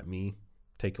sound like me.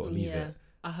 Take it or leave it."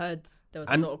 I heard there was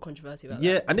a lot of controversy about that.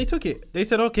 Yeah, and they took it. They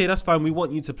said, "Okay, that's fine. We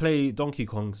want you to play Donkey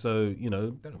Kong." So,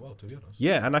 Done it well, to be honest.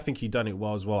 Yeah, and I think he done it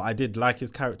well as well. I did like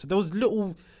his character. There was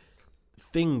little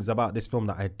things about this film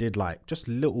that I did like, just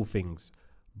little things,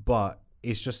 but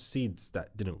it's just seeds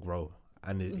that didn't grow,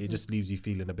 and it just leaves you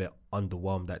feeling a bit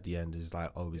underwhelmed at the end. It's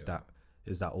like, oh, is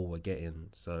that all we're getting?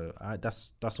 So that's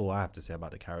all I have to say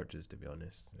about the characters, to be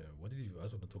honest. Yeah. What did you? I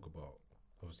just want to talk about.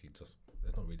 Obviously, just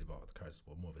it's not really about the characters,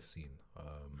 but more of a scene.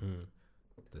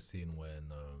 The scene when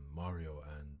Mario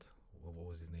and what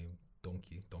was his name?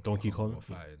 Donkey Kong were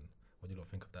fighting. What do you lot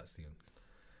think of that scene?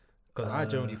 Because I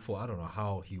generally thought, I don't know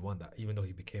how he won that, even though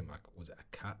he became like, was it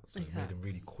a cat? So it made him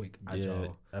really quick, agile.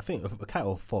 Yeah, I think a cat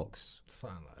or fox.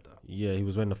 Something like that. Yeah, he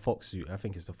was wearing the fox suit. I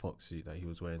think it's the fox suit that he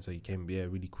was wearing. So he came,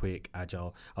 really quick,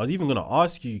 agile. I was even going to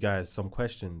ask you guys some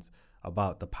questions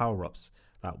about the power-ups.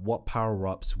 Like, what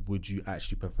power-ups would you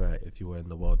actually prefer if you were in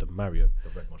the world of Mario? The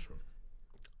red mushroom.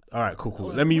 All right, cool.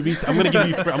 Let me read. I'm gonna give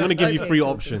you. I'm gonna give you Okay, three cool.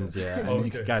 options. Yeah,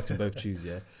 and you guys can both choose.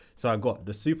 Yeah. So I got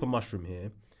the super mushroom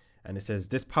here, And it says,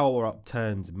 this power-up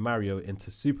turns Mario into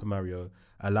Super Mario,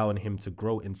 allowing him to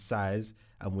grow in size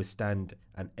and withstand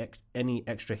any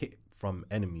extra hit from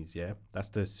enemies, yeah? That's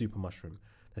the Super Mushroom.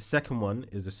 The second one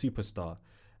is the Superstar.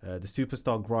 The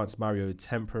Superstar grants Mario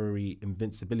temporary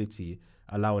invincibility,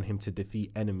 allowing him to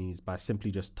defeat enemies by simply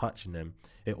just touching them.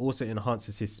 It also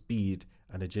enhances his speed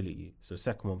and agility. So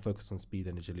second one, focus on speed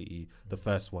and agility. The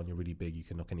first one, you're really big, you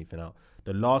can knock anything out.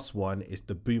 The last one is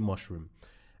the Boo Mushroom.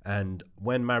 And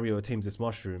when Mario attains this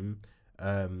mushroom,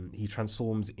 he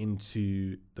transforms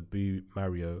into the Boo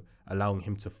Mario, allowing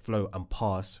him to float and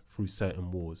pass through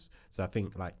certain walls. So I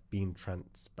think like being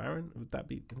transparent, would that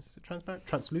be transparent?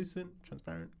 Translucent?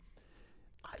 Transparent?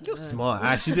 You're smart.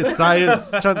 I actually did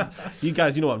science. You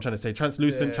guys, you know what I'm trying to say.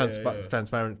 Translucent,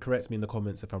 transparent. Correct me in the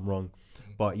comments if I'm wrong.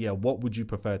 But yeah, what would you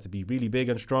prefer? To be really big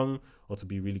and strong, or to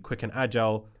be really quick and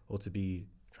agile, or to be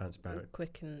transparent?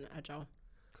 Quick and agile.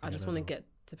 I just want to get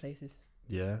to places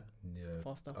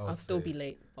faster. I'll still be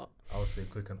late, but I would say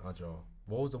quick and agile.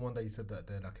 What was the one that you said that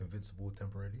they're like invincible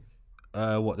temporarily?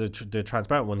 What the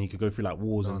transparent one? He could go through like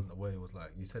walls and the way it was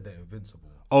like you said they're invincible.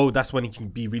 Oh, that's when he can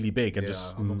be really big and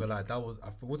just. I'm not gonna lie,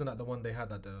 wasn't that the one they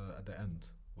had at the end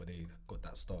where they got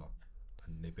that star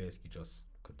and they basically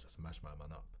could just mash my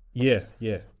man up.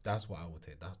 Yeah. That's what I would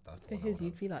take. That's for his,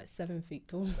 you'd be like 7 feet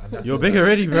tall. You're big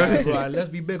already, bro. Right, let's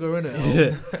be bigger,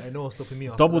 innit? And no one's stopping me.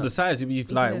 Double the size, you'd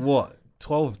be like what?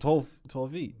 12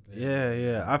 feet.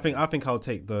 Yeah. I think I'll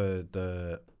take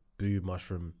the Boo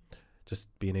Mushroom. Just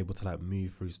being able to like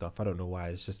move through stuff. I don't know why.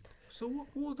 It's just. So what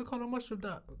was the kind of mushroom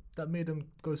that made him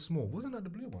go small? Wasn't that the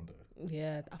blue one though?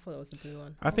 Yeah, I thought it was the blue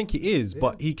one. I think it is,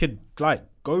 but he could like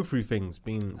go through things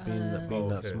being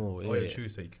that small. Oh yeah, true.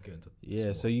 So you could get into.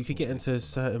 Yeah, so you could get into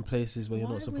certain places where you're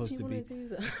not supposed to be.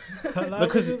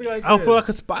 Because I'll feel like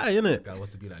a spy, innit? This guy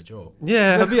wants to be like Joe.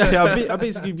 Yeah, I'll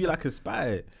basically be like a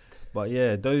spy. But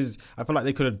yeah, I feel like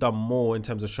they could have done more in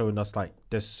terms of showing us like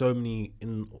there's so many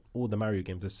in all the Mario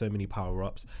games. There's so many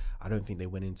power-ups. I don't think they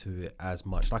went into it as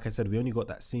much. Like I said, we only got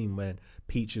that scene when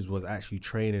Peaches was actually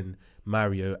training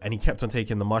Mario and he kept on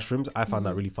taking the mushrooms. I found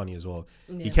that really funny as well.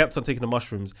 Yeah. He kept on taking the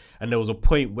mushrooms and there was a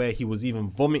point where he was even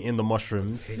vomiting the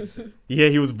mushrooms. Yeah,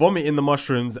 he was vomiting the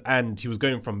mushrooms and he was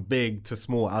going from big to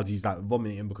small as he's like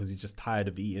vomiting because he's just tired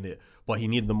of eating it. But he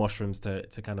needed the mushrooms to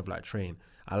kind of like train.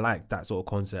 I like that sort of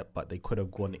concept, but they could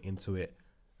have gone into it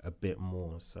a bit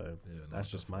more. So that's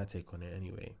just my take on it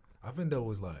anyway. I think there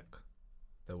was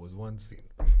one scene.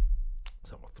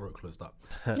 So my throat closed up.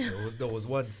 there was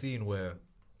one scene where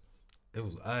it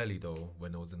was early though,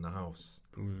 when I was in the house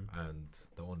and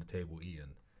they're on the table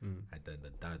eating, and then the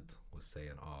dad was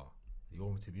saying, you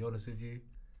want me to be honest with you?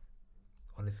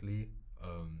 Honestly,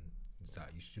 that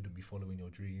you shouldn't be following your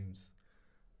dreams.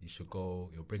 You should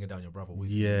go. You're bringing down your brother with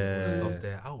you. Yeah. Stuff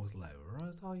there. I was like,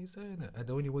 right, how are you saying it? And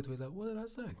then when you went to, he's like, what did I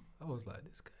say? I was like,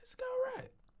 this guy right.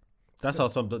 That's how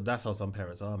some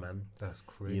parents are, man. That's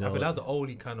crazy. You know, I think that's the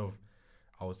only kind of,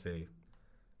 I would say,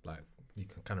 like you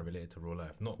can kind of relate it to real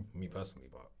life. Not me personally,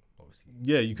 but obviously.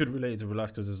 Yeah, you could relate it to real life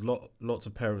because there's lots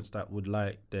of parents that would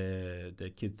like their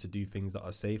kids to do things that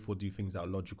are safe or do things that are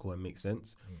logical and make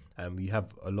sense. And we have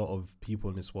a lot of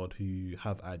people in this world who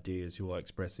have ideas, who are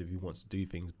expressive, who wants to do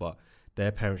things, but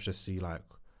their parents just see like,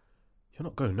 you're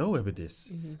not going nowhere with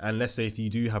this. And let's say if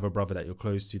you do have a brother that you're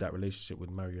close to, that relationship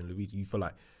with Mario and Luigi, you feel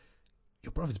like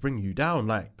your brother's bringing you down.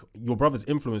 Like your brother's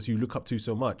influence, who you look up to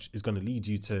so much, is going to lead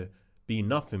you to be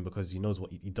nothing because he knows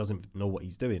he doesn't know what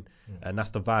he's doing. And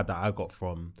that's the vibe that I got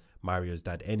from Mario's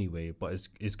dad anyway. But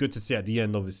it's good to see at the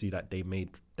end, obviously, that they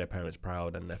made their parents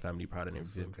proud and their family proud and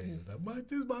everything. Okay. Like,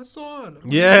 this is my son.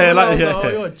 Yeah,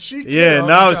 you're cheeky. Yeah,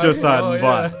 now it's your son.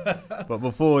 But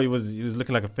before he was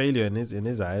looking like a failure in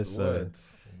his eyes. So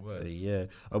yeah.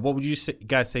 What would you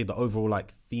guys say the overall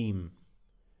like theme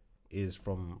is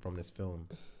from this film?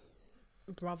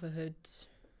 Brotherhood,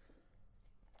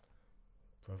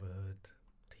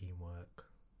 teamwork,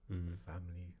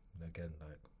 family. Again,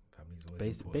 like family's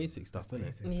always basic stuff,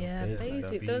 isn't it? Yeah,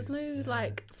 basic. There was no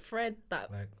like thread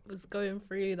that was going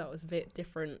through that was a bit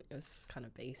different. It was just kind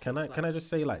of basic. Can I just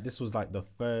say like this was like the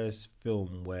first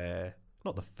film where,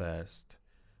 not the first,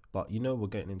 but you know, we're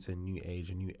getting into a new age,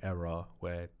 a new era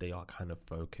where they are kind of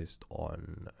focused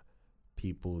on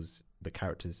the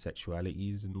characters'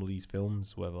 sexualities in all these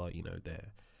films, whether you know they're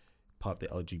part of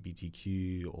the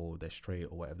LGBTQ or they're straight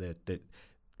or whatever.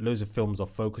 Loads of films are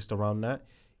focused around that.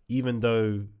 Even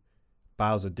though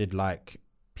Bowser did like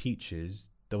Peaches,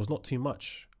 there was not too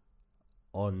much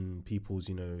on people's,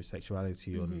 you know,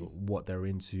 sexuality, on what they're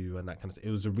into and that kind of stuff. It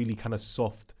was a really kind of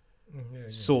soft,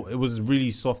 it was a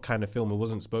really soft kind of film. It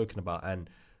wasn't spoken about, and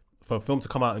for a film to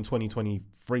come out in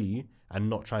 2023 and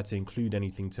not try to include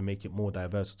anything to make it more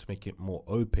diverse or to make it more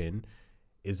open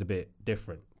is a bit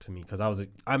different to me, because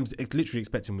I'm literally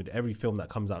expecting with every film that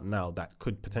comes out now that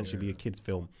could potentially be a kids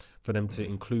film for them to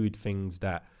include things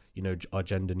that, you know, are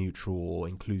gender neutral or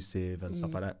inclusive and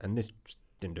stuff like that, and this just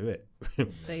didn't do it.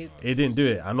 It didn't do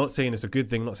it. I'm not saying it's a good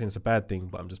thing, not saying it's a bad thing,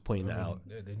 but I'm just pointing it out.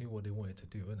 They knew what they wanted to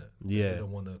do, innit? Yeah, they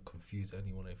didn't want to confuse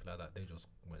anyone or anything like that. They just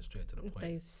went straight to the point.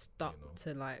 They've stuck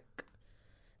to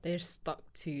they're stuck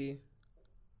to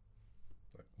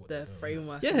the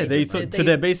framework. Yeah, they took to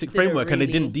their basic framework and they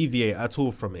didn't deviate at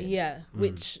all from it. Yeah,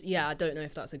 which I don't know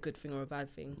if that's a good thing or a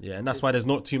bad thing. Yeah, and that's why there's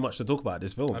not too much to talk about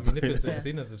this film. I mean, if it's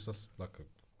seen as it's just like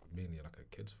mainly like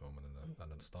a kids film and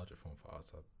a nostalgic film for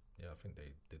us, I think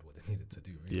they did what they needed to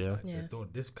do. Really. Yeah. They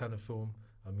don't, this kind of film,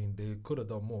 I mean, they could have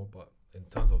done more, but in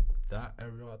terms of that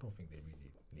area, I don't think they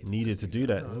really needed to do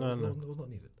that. No, it was not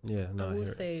needed. Yeah, no. I will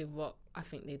say what I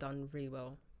think they done really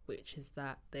well, which is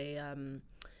that they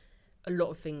a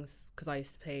lot of things, because I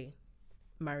used to play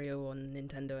Mario on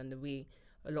Nintendo and the Wii,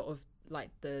 a lot of like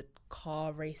the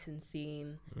car racing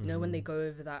scene, you know, when they go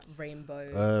over that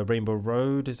Rainbow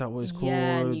Road, is that what it's called?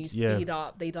 Yeah, and you speed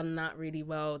up. They done that really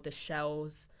well. The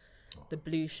shells, the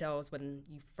blue shells, when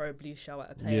you throw a blue shell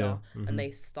at a player and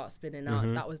they start spinning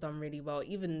out, that was done really well.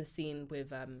 Even the scene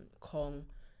with Kong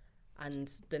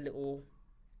and the little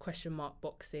question mark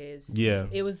boxes. Yeah,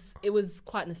 it was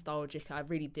quite nostalgic. I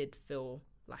really did feel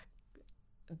like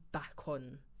back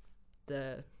on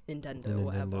the Nintendo or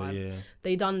whatever.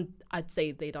 I'd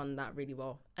say they done that really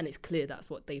well, and it's clear that's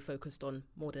what they focused on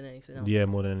more than anything else. Yeah,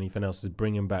 more than anything else is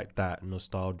bringing back that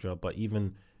nostalgia. But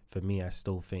even for me, I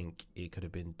still think it could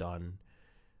have been done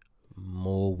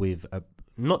more with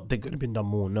they could have been done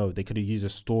more. No, they could have used a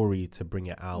story to bring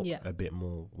it out a bit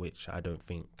more, which I don't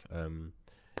think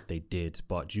they did.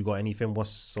 But do you got anything? What's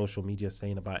social media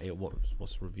saying about it?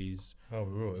 What's reviews?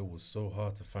 Oh, it was so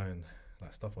hard to find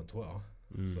like stuff on Twitter.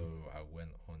 So I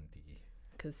went on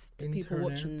because the people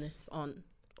watching this aren't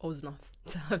old enough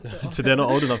to have Twitter. So they're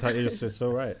not old enough. That is just so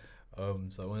right.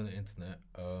 So I went on the internet,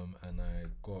 and I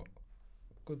got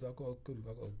a good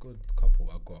couple.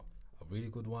 I got a really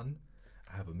good one.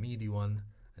 I have a meaty one,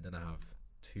 and then I have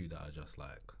two that are just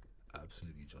like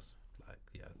absolutely just like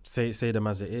Say them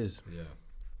as it is. Yeah.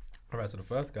 All right. So the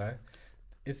first guy,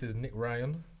 this is Nick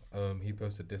Ryan. He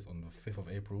posted this on the 5th of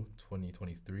April,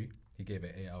 2023. He gave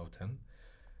it 8 out of 10.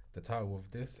 The title of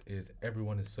this is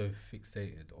 "Everyone is so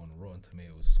fixated on Rotten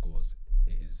Tomatoes scores.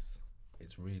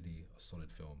 It's really a solid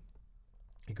film."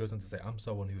 He goes on to say, "I'm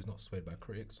someone who is not swayed by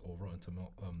critics or Rotten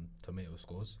Tomato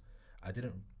scores. I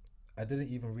didn't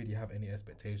even really have any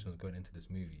expectations going into this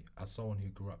movie. As someone who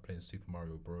grew up playing Super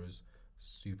Mario Bros,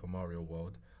 Super Mario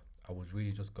World, I was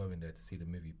really just going there to see the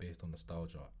movie based on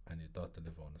nostalgia, and it does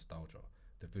deliver on nostalgia.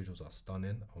 The visuals are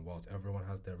stunning, and whilst everyone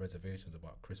has their reservations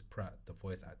about Chris Pratt, the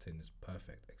voice acting is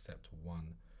perfect except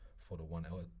one for the one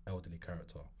elderly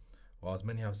character. Whilst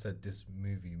many have said this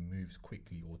movie moves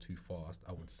quickly or too fast,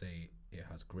 I would say it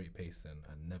has great pacing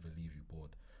and never leaves you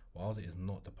bored. Whilst it is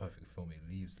not the perfect film, it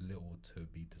leaves little to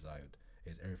be desired.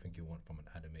 It is everything you want from an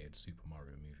animated Super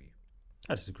Mario movie."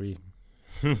 I disagree.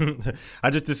 I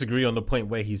just disagree on the point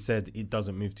where he said it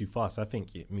doesn't move too fast. I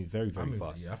think it moved very, very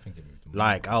fast. I think it moved.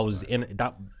 Like I was in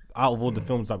that out of all the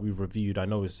films that we've reviewed. I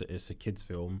know it's a kids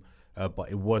film, but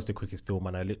it was the quickest film,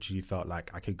 and I literally felt like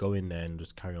I could go in there and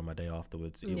just carry on my day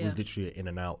afterwards. It was literally an in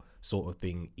and out sort of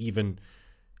thing. Even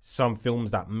some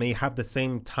films that may have the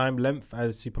same time length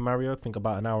as Super Mario, think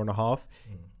about an hour and a half.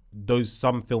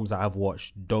 Some films that I've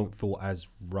watched don't feel as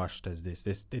rushed as this.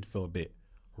 This did feel a bit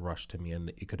rushed to me, and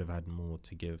it could have had more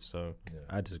to give. So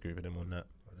I disagree with him on that.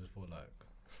 I just thought like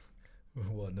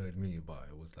what annoyed me about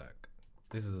it was like,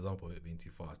 this is an example of it being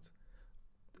too fast.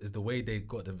 Is the way they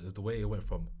got them. Is the way it went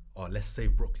from let's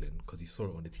save Brooklyn because he saw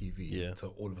it on the TV to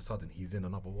all of a sudden he's in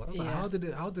another one. I was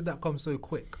like, how did that come so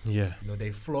quick? Yeah, you know,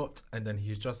 they flopped, and then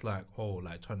he's just like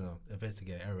trying to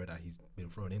investigate an area that he's been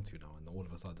thrown into now, and all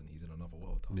of a sudden he's in another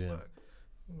world. I was like,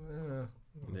 I'm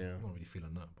not really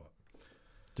feeling that. But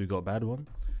do we got a bad one?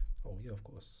 Oh yeah, of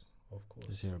course.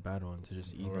 Just hear a bad one to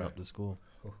just even up the score.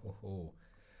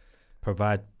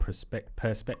 Provide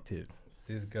perspective.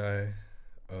 This guy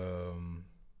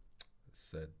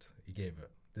said he gave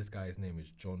it. This guy's name is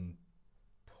John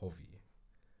Povey.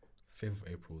 5th of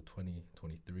April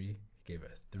 2023. He gave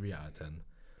it a 3 out of 10.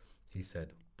 He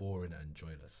said boring and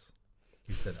joyless.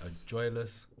 He said a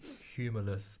joyless,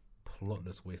 humorless,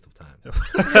 plotless waste of time.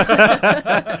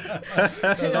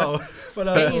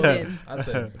 I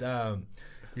said, damn.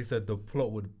 He said the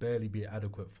plot would barely be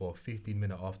adequate for a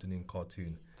 15-minute afternoon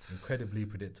cartoon, incredibly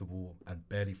predictable and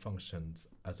barely functions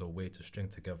as a way to string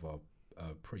together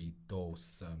pretty dull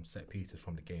set pieces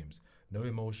from the games. No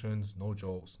emotions, no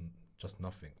jokes, just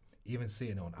nothing. Even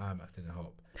seeing it on IMAX didn't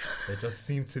help. There just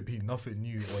seemed to be nothing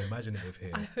new or imaginative here.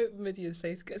 I hope Media's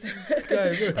face gets That's my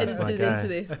edited guy. into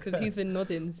this because he's been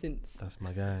nodding since. That's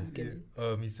my guy.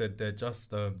 He said there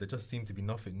just seemed to be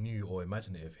nothing new or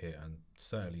imaginative here, and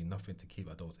certainly nothing to keep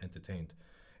adults entertained.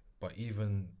 But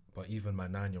even my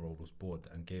 9-year-old was bored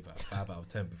and gave it a 5 out of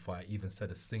 10 before I even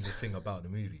said a single thing about the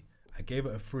movie. I gave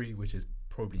it a 3, which is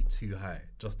probably too high.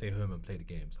 Just stay home and play the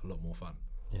games. A lot more fun.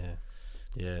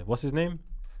 Yeah. What's his name?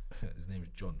 His name is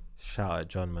John. Shout out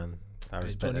John, man. I Hey,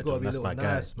 respect John, you that gotta John. be That's a my little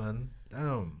guy. nice, man.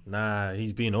 Damn. Nah,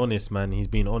 he's being honest, man. He's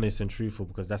being honest and truthful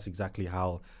because that's exactly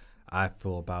how I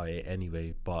feel about it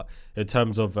anyway. But in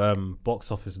terms of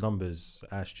box office numbers,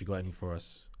 Ash, do you got any for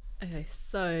us? Okay,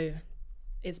 so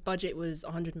its budget was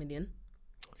 100 million.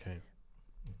 Okay.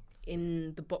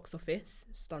 In the box office,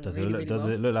 it's done Does really, really does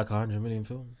well. it look like a 100 million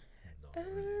film?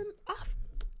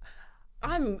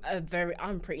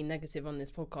 I'm pretty negative on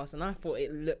this podcast, and I thought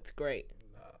it looked great.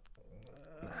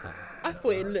 I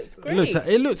thought it looked great.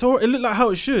 It looked like how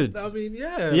it should. I mean,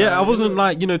 yeah. Yeah, I like, wasn't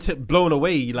like blown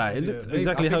away. Like it looked maybe-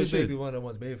 exactly I think how it it's maybe should. one of the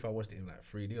ones. Maybe if I watched it in like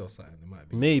 3D or something, it might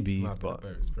be. Maybe, might be a but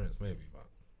better experience. Maybe, but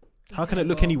how can it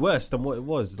look any worse than what it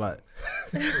was? Like,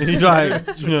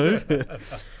 like you know.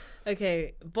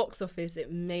 Okay, box office,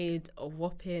 it made a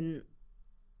whopping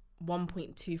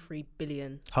 1.23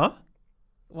 billion. Huh?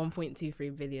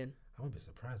 1.23 billion. I would be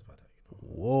surprised by that.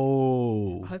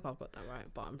 Whoa. I hope I've got that right,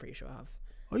 but I'm pretty sure I have.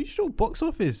 Are you sure? Box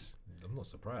office? I'm not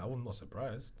surprised. I'm not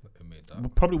surprised it made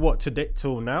that. Probably what today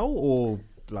till now or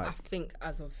I like think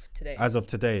as of today. as of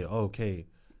today. Okay,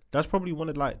 that's probably one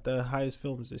of like the highest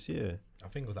films this year. I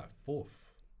think it was like 4th.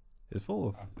 It's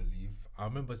fourth. I believe. I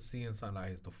remember seeing something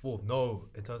like it's the 4th. No,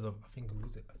 in terms of I think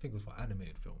it was for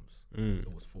animated films.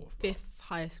 It was 4th. but- 5th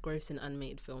highest grossing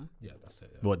animated film Yeah, that's it.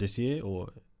 Yeah. What this year or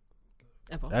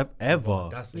ever. ever?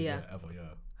 That's it. Yeah. Yeah, ever. Yeah.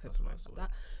 Hope That's I'm what I right saw. about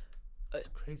that. It's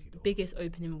crazy though. Biggest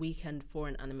opening weekend for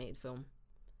an animated film.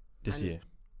 This and- year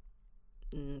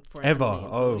For an ever? animated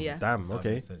Oh film, yeah. damn. That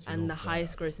Okay, makes sense, you And know, the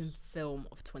highest grossing film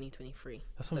of 2023.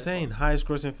 that's what I'm so saying. far. Highest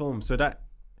grossing film. So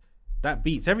that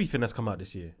beats everything that's come out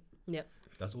this year. Yep.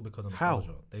 That's all because of How?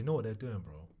 nostalgia. They know what they're doing,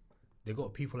 bro. They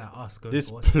got people like us going This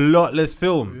to watch it. plotless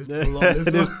film. This plotless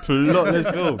This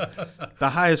plotless film. The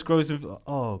highest grossing.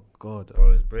 Oh god.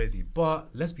 Bro, it's crazy. But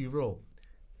let's be real.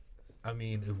 I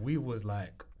mean, if we was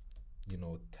like,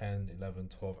 10, 11,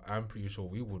 12, I'm pretty sure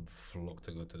we would flock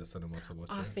to go to the cinema to watch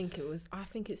I it.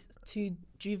 think it's too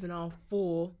juvenile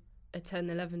for a 10,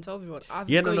 11, 12-year-old. I would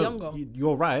Yeah, go no, younger.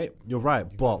 you're right.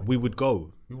 But we would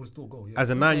go. We would still go, yeah. As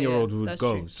a Okay, 9-year-old, yeah, we would that's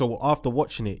go. true. So after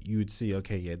watching it, you would see,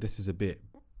 okay, yeah, this is a bit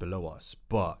below us,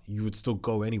 but you would still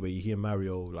go anyway. You hear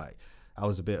Mario, like, I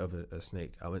was a bit of a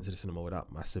snake. I went to the cinema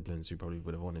without my siblings who probably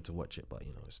would have wanted to watch it, but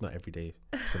it's not everyday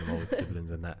cinema with siblings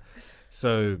and that.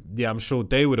 So yeah, I'm sure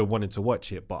they would have wanted to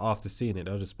watch it, but after seeing it,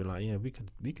 they'll just be like, yeah, we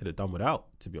could have done without.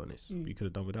 To be honest, we could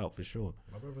have done without for sure.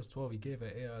 My brother's 12, he gave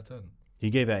it 8 out of 10. He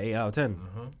gave it an 8 out of 10.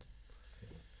 Uh-huh.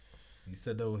 He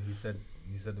said it was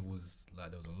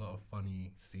like there was a lot of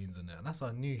funny scenes in there, and that's why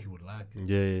I knew he would like it.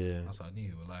 Yeah. That's why I knew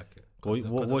he would like it.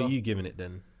 What are you giving it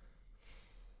then?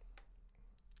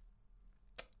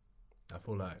 I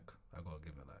feel like I gotta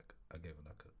give it like I gave it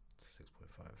like a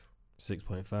 6.5.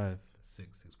 6.5.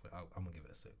 6. I'm gonna give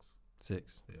it a 6.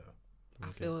 6. Yeah. I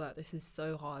Okay. feel like this is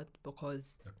so hard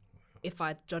because if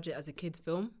I judge it as a kids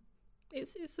film,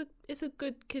 it's a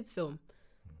good kids film.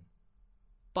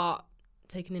 But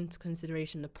taking into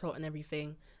consideration the plot and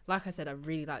everything, like I said, I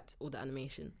really liked all the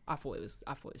animation. I thought it was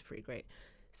pretty great.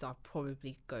 So I'll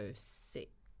probably go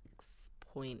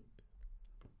 6.7.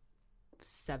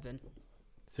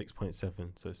 6.7.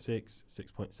 So 6,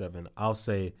 6.7. I'll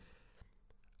say,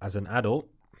 as an adult,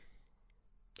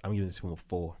 I'm giving this film a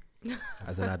 4.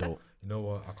 As an adult, You know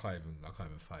what? I can't even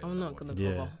fight. I'm you not that gonna one.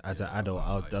 yeah. bother. As an Yeah, adult, I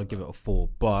can't I'll fight give that. it a 4.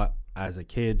 But as a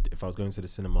kid, if I was going to the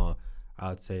cinema,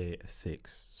 I'd say a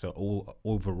 6. So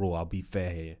overall, I'll be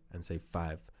fair here and say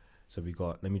 5. So we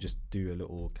got. Let me just do a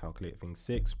little calculate thing.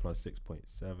 6 plus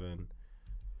 6.7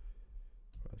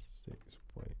 plus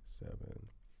 6.7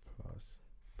 plus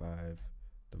 5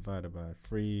 divided by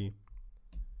 3.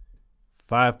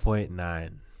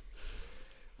 5.9.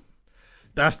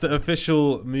 That's the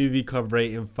official movie club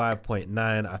rating,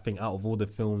 5.9. I think out of all the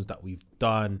films that we've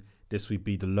done, this would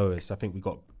be the lowest. I think we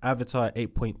got Avatar at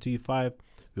 8.25.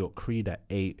 We got Creed at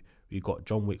 8. We got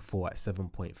John Wick 4 at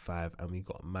 7.5. And we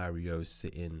got Mario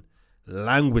sitting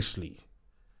languishly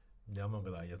Yeah, I'm not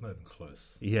gonna lie. It's not even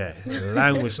close. Yeah,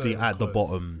 languishly even at the close.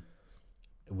 bottom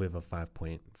with a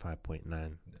 5.9. Yeah.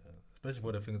 Especially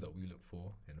for the things that we look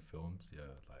for in films. Yeah,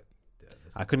 like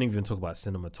I couldn't even talk about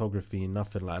cinematography,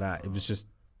 nothing like that. It was just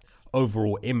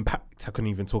overall impact. I couldn't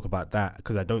even talk about that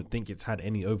because I don't think it's had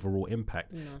any overall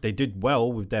impact. No. They did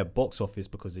well with their box office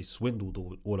because they swindled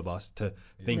all of us to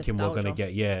thinking we're going to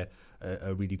Nostalgia. get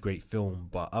a really great film.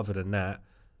 But other than that,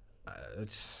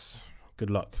 it's good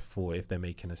luck for if they're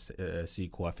making a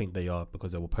sequel. I think they are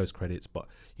because there were post credits. But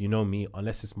you know me,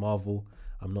 unless it's Marvel,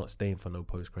 I'm not staying for no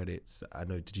post credits. I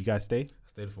know. Did you guys stay? I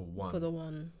stayed for one. For the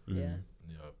one, yeah.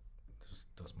 Yeah,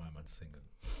 just my man singing.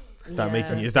 Is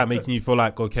that making you feel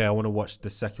like, okay, I want to watch the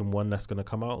second one that's going to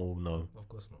come out, or no? Of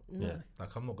course not. No. Yeah.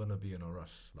 Like, I'm not gonna be in a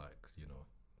rush. Like, you know,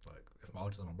 like if I'll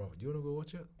just tell my brother, do you wanna go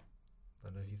watch it?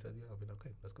 And if he says yeah, I'll be like,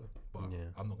 okay, let's go. But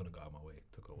I'm not gonna go out of my way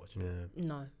to go watch it.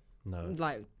 Yeah. No.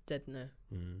 Like dead no.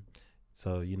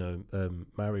 So, you know,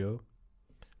 Mario,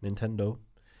 Nintendo,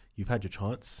 you've had your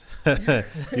chance.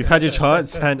 You've had your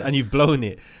chance and you've blown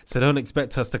it. So don't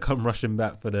expect us to come rushing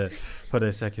back for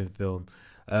the second film.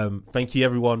 Thank you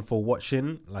everyone for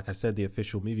watching. Like I said, the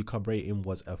official Movie Club rating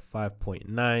was a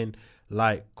 5.9.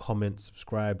 Like, comment,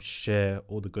 subscribe, share,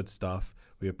 all the good stuff.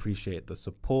 We appreciate the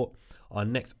support. Our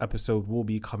next episode will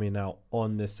be coming out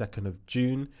on the 2nd of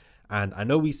June. And I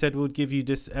know we said we'll give you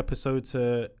this episode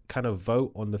to kind of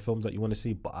vote on the films that you want to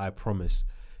see, but I promise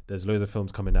there's loads of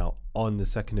films coming out on the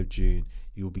 2nd of June.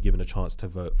 You will be given a chance to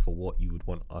vote for what you would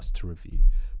want us to review.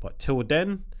 But till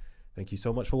then, thank you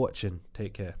so much for watching.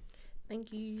 Take care.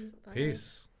 Thank you. Bye.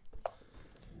 Peace.